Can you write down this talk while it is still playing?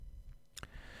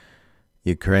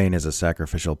Ukraine is a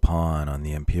sacrificial pawn on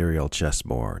the imperial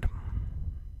chessboard.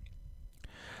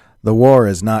 The war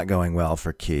is not going well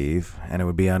for Kyiv, and it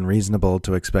would be unreasonable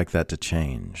to expect that to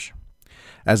change.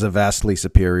 As a vastly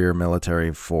superior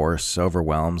military force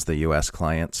overwhelms the U.S.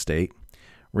 client state,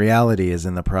 reality is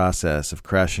in the process of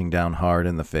crashing down hard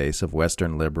in the face of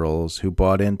Western liberals who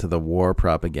bought into the war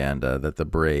propaganda that the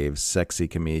brave, sexy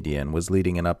comedian was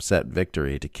leading an upset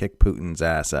victory to kick Putin's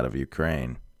ass out of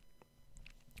Ukraine.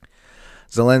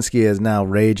 Zelensky is now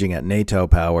raging at NATO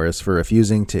powers for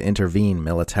refusing to intervene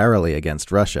militarily against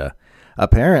Russia,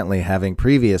 apparently having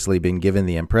previously been given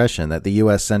the impression that the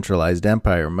U.S. centralized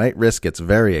empire might risk its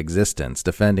very existence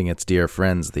defending its dear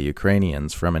friends the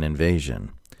Ukrainians from an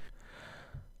invasion.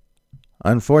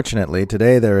 Unfortunately,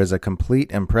 today there is a complete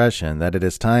impression that it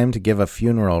is time to give a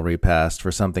funeral repast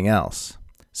for something else.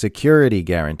 Security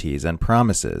guarantees and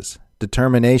promises,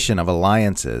 determination of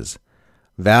alliances,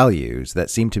 values that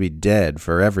seem to be dead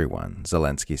for everyone,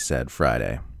 Zelensky said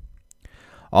Friday.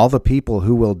 All the people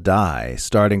who will die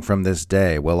starting from this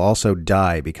day will also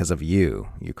die because of you,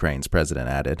 Ukraine's president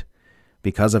added,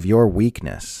 because of your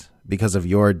weakness, because of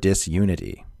your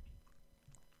disunity.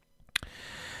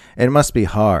 It must be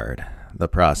hard, the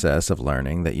process of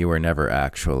learning that you were never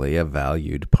actually a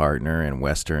valued partner in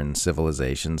Western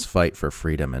civilization's fight for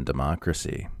freedom and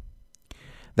democracy.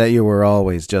 That you were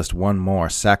always just one more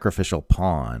sacrificial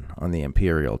pawn on the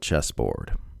imperial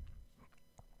chessboard.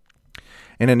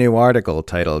 In a new article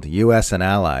titled U.S. and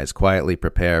Allies Quietly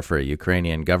Prepare for a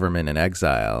Ukrainian Government in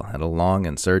Exile and a Long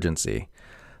Insurgency,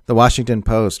 the Washington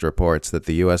Post reports that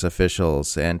the U.S.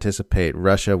 officials anticipate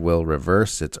Russia will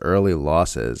reverse its early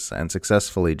losses and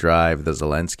successfully drive the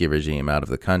Zelensky regime out of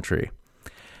the country,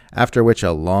 after which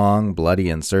a long, bloody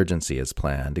insurgency is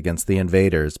planned against the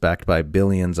invaders backed by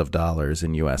billions of dollars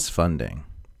in U.S. funding.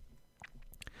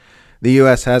 The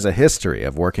U.S. has a history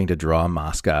of working to draw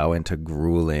Moscow into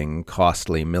grueling,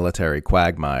 costly military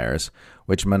quagmires,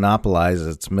 which monopolize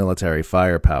its military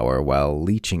firepower while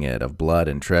leeching it of blood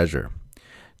and treasure.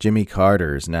 Jimmy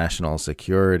Carter's national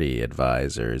security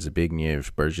advisor,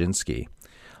 Zbigniew Brzezinski,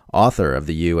 author of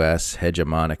the U.S.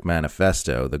 hegemonic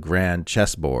manifesto, The Grand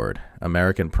Chessboard,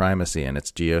 American Primacy and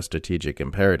Its Geostrategic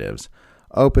Imperatives,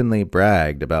 openly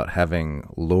bragged about having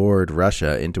lured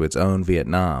Russia into its own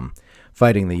Vietnam,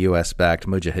 fighting the U.S.-backed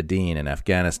Mujahideen in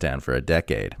Afghanistan for a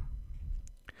decade.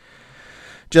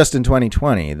 Just in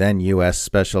 2020, then U.S.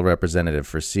 Special Representative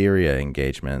for Syria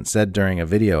engagement said during a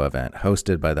video event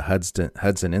hosted by the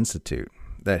Hudson Institute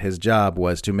that his job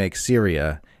was to make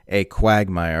Syria a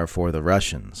quagmire for the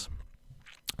Russians.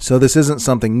 So this isn't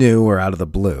something new or out of the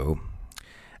blue.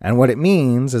 And what it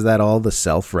means is that all the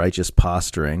self-righteous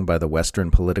posturing by the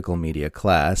Western political media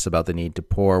class about the need to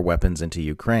pour weapons into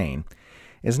Ukraine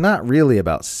is not really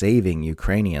about saving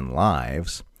Ukrainian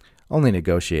lives. Only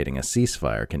negotiating a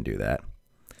ceasefire can do that.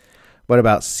 But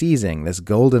about seizing this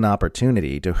golden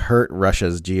opportunity to hurt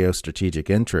Russia's geostrategic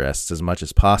interests as much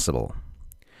as possible.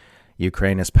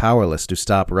 Ukraine is powerless to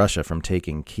stop Russia from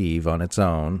taking Kyiv on its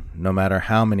own, no matter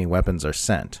how many weapons are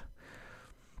sent.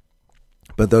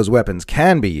 But those weapons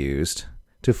can be used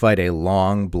to fight a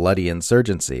long, bloody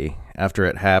insurgency after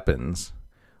it happens,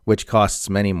 which costs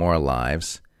many more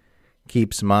lives,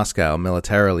 keeps Moscow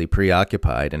militarily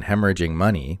preoccupied and hemorrhaging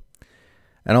money,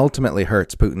 and ultimately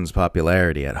hurts Putin's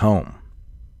popularity at home.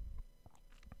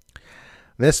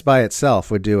 This by itself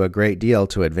would do a great deal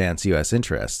to advance U.S.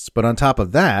 interests, but on top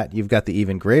of that, you've got the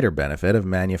even greater benefit of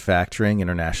manufacturing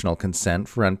international consent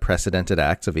for unprecedented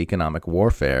acts of economic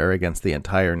warfare against the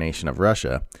entire nation of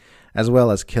Russia, as well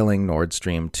as killing Nord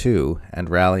Stream 2 and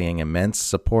rallying immense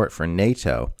support for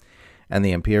NATO and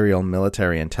the imperial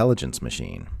military intelligence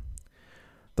machine.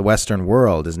 The Western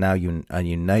world is now a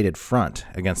united front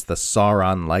against the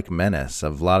Sauron-like menace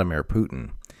of Vladimir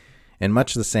Putin, in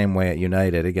much the same way it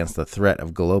united against the threat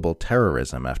of global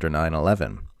terrorism after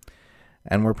 9/11.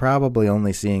 And we're probably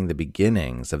only seeing the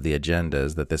beginnings of the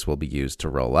agendas that this will be used to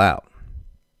roll out.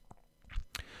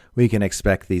 We can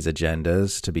expect these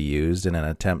agendas to be used in an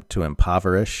attempt to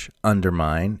impoverish,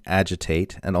 undermine,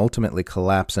 agitate, and ultimately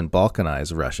collapse and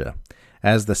balkanize Russia,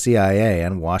 as the CIA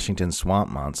and Washington swamp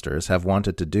monsters have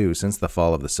wanted to do since the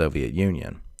fall of the Soviet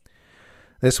Union.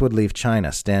 This would leave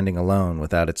China standing alone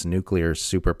without its nuclear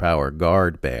superpower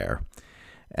guard bear,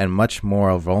 and much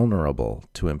more vulnerable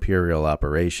to imperial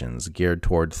operations geared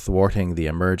toward thwarting the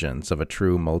emergence of a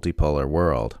true multipolar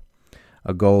world,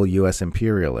 a goal U.S.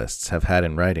 imperialists have had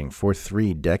in writing for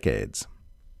 3 decades.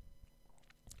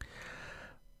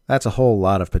 That's a whole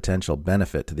lot of potential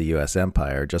benefit to the U.S.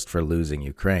 empire just for losing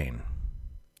Ukraine.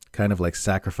 Kind of like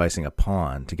sacrificing a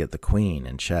pawn to get the queen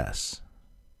in chess.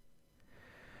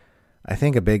 I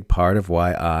think a big part of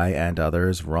why I and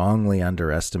others wrongly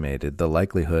underestimated the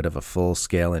likelihood of a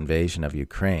full-scale invasion of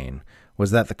Ukraine was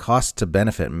that the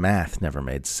cost-to-benefit math never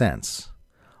made sense.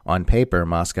 On paper,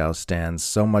 Moscow stands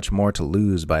so much more to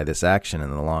lose by this action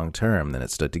in the long term than it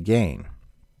stood to gain.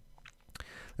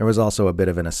 There was also a bit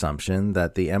of an assumption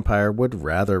that the empire would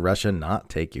rather Russia not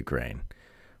take Ukraine,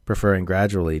 preferring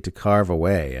gradually to carve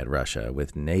away at Russia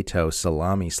with NATO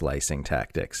salami-slicing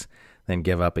tactics than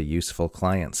give up a useful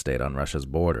client state on Russia's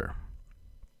border.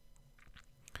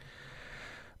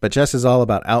 But chess is all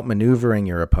about outmaneuvering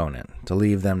your opponent to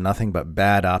leave them nothing but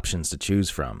bad options to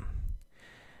choose from,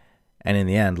 and in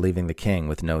the end leaving the king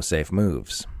with no safe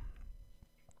moves.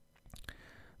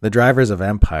 The drivers of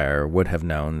empire would have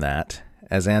known that,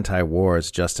 as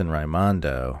anti-war's Justin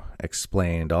Raimondo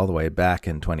explained all the way back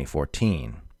in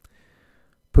 2014,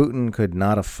 Putin could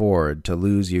not afford to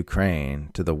lose Ukraine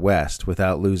to the West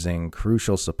without losing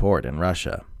crucial support in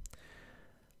Russia.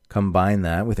 Combine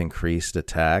that with increased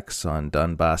attacks on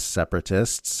Donbass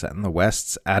separatists and the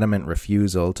West's adamant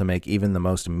refusal to make even the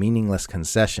most meaningless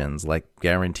concessions, like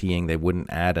guaranteeing they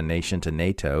wouldn't add a nation to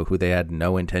NATO who they had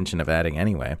no intention of adding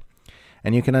anyway,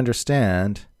 and you can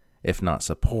understand, if not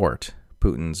support,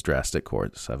 Putin's drastic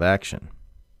course of action.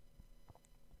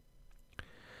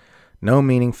 No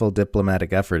meaningful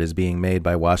diplomatic effort is being made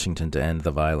by Washington to end the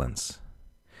violence.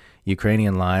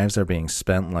 Ukrainian lives are being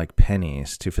spent like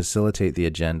pennies to facilitate the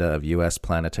agenda of U.S.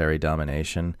 planetary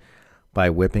domination by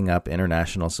whipping up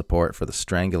international support for the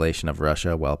strangulation of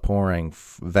Russia while pouring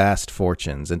vast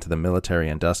fortunes into the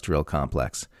military-industrial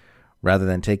complex, rather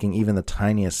than taking even the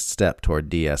tiniest step toward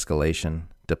de-escalation,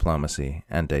 diplomacy,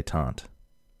 and détente.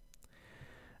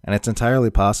 And it's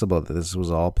entirely possible that this was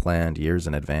all planned years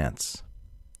in advance.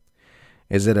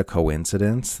 Is it a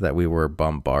coincidence that we were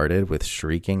bombarded with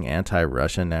shrieking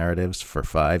anti-Russia narratives for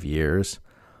 5 years,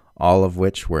 all of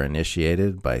which were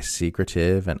initiated by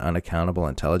secretive and unaccountable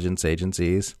intelligence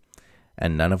agencies,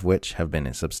 and none of which have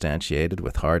been substantiated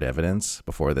with hard evidence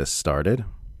before this started?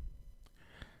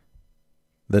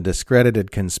 The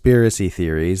discredited conspiracy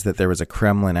theories that there was a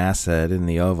Kremlin asset in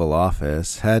the Oval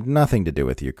Office had nothing to do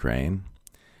with Ukraine.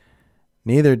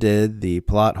 Neither did the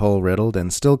plot-hole-riddled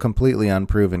and still completely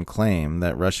unproven claim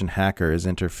that Russian hackers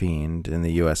intervened in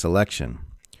the U.S. election,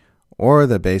 or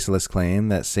the baseless claim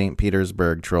that St.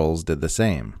 Petersburg trolls did the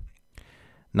same.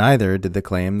 Neither did the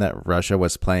claim that Russia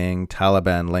was paying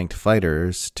Taliban-linked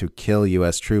fighters to kill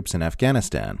U.S. troops in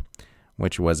Afghanistan,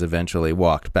 which was eventually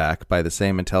walked back by the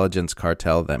same intelligence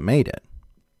cartel that made it.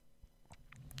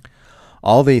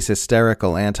 All these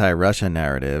hysterical anti-Russia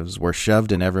narratives were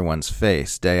shoved in everyone's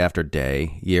face day after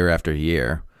day, year after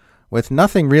year, with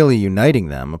nothing really uniting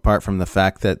them apart from the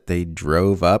fact that they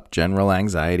drove up general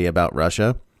anxiety about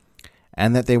Russia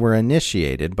and that they were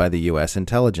initiated by the U.S.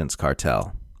 intelligence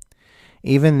cartel.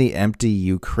 Even the empty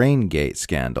Ukraine-gate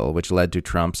scandal, which led to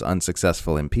Trump's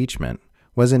unsuccessful impeachment,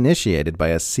 was initiated by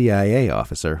a CIA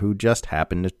officer who just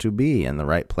happened to be in the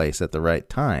right place at the right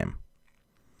time.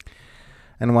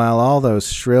 And while all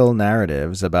those shrill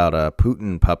narratives about a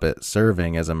Putin puppet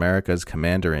serving as America's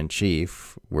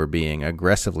commander-in-chief were being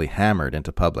aggressively hammered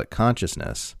into public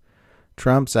consciousness,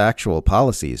 Trump's actual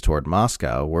policies toward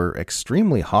Moscow were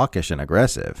extremely hawkish and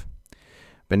aggressive.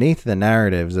 Beneath the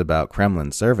narratives about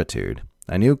Kremlin servitude,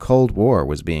 a new Cold War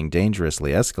was being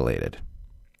dangerously escalated.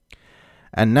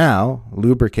 And now,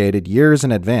 lubricated years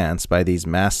in advance by these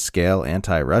mass-scale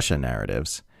anti-Russia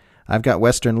narratives, I've got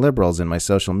Western liberals in my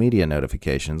social media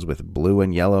notifications with blue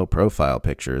and yellow profile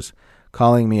pictures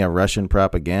calling me a Russian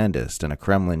propagandist and a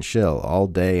Kremlin shill all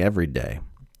day, every day.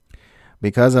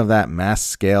 Because of that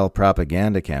mass-scale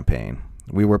propaganda campaign,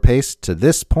 we were paced to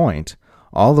this point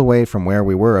all the way from where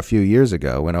we were a few years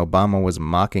ago when Obama was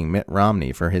mocking Mitt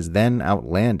Romney for his then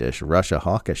outlandish Russia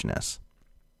hawkishness.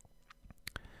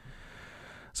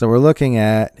 So we're looking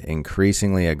at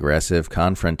increasingly aggressive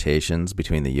confrontations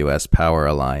between the U.S. power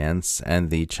alliance and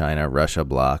the China-Russia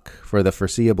bloc for the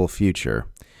foreseeable future,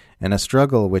 in a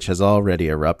struggle which has already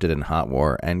erupted in hot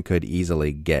war and could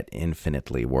easily get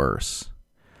infinitely worse.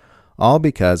 All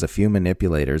because a few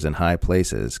manipulators in high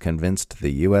places convinced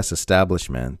the U.S.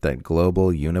 establishment that global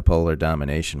unipolar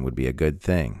domination would be a good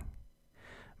thing.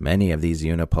 Many of these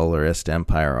unipolarist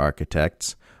empire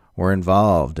architects were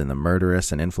involved in the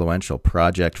murderous and influential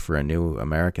Project for a New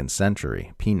American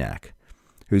Century, PNAC,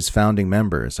 whose founding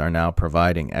members are now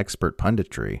providing expert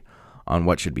punditry on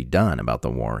what should be done about the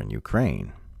war in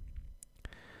Ukraine.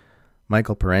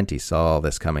 Michael Parenti saw all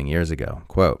this coming years ago.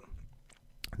 Quote,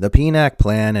 "The PNAC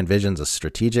plan envisions a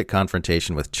strategic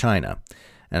confrontation with China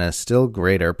and a still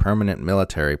greater permanent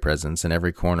military presence in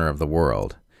every corner of the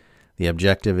world. The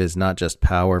objective is not just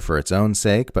power for its own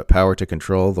sake, but power to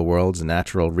control the world's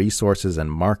natural resources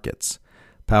and markets,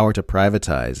 power to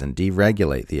privatize and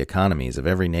deregulate the economies of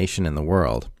every nation in the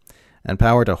world, and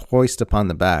power to hoist upon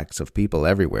the backs of people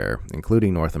everywhere,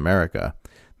 including North America,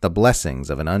 the blessings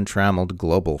of an untrammeled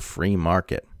global free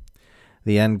market.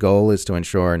 The end goal is to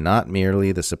ensure not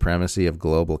merely the supremacy of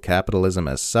global capitalism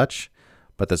as such,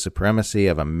 but the supremacy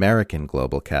of American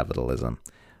global capitalism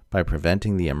by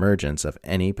preventing the emergence of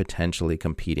any potentially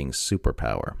competing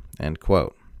superpower." End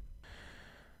quote.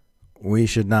 We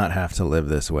should not have to live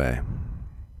this way.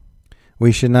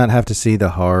 We should not have to see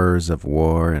the horrors of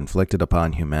war inflicted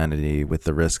upon humanity with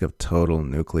the risk of total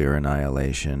nuclear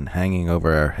annihilation hanging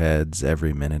over our heads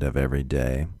every minute of every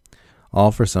day,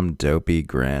 all for some dopey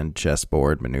grand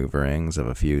chessboard maneuverings of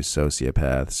a few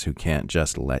sociopaths who can't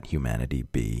just let humanity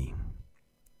be.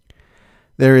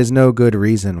 There is no good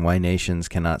reason why nations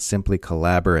cannot simply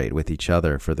collaborate with each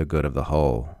other for the good of the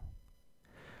whole.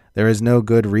 There is no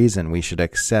good reason we should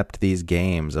accept these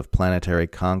games of planetary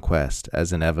conquest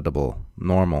as inevitable,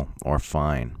 normal, or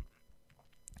fine.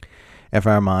 If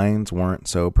our minds weren't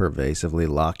so pervasively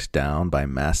locked down by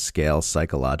mass-scale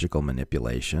psychological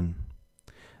manipulation,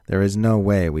 there is no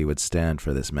way we would stand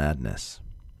for this madness.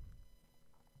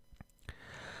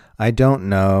 I don't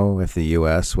know if the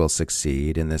U.S. will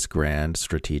succeed in this grand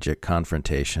strategic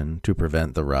confrontation to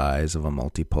prevent the rise of a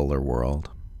multipolar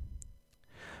world.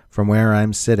 From where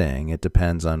I'm sitting, it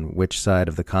depends on which side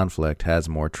of the conflict has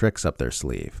more tricks up their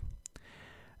sleeve,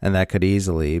 and that could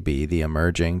easily be the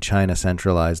emerging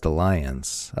China-centralized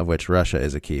alliance, of which Russia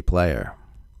is a key player.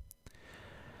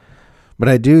 But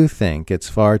I do think it's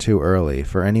far too early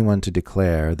for anyone to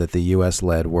declare that the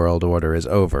U.S.-led world order is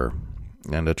over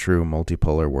and a true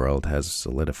multipolar world has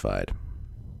solidified.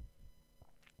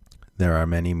 There are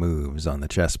many moves on the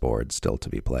chessboard still to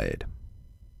be played.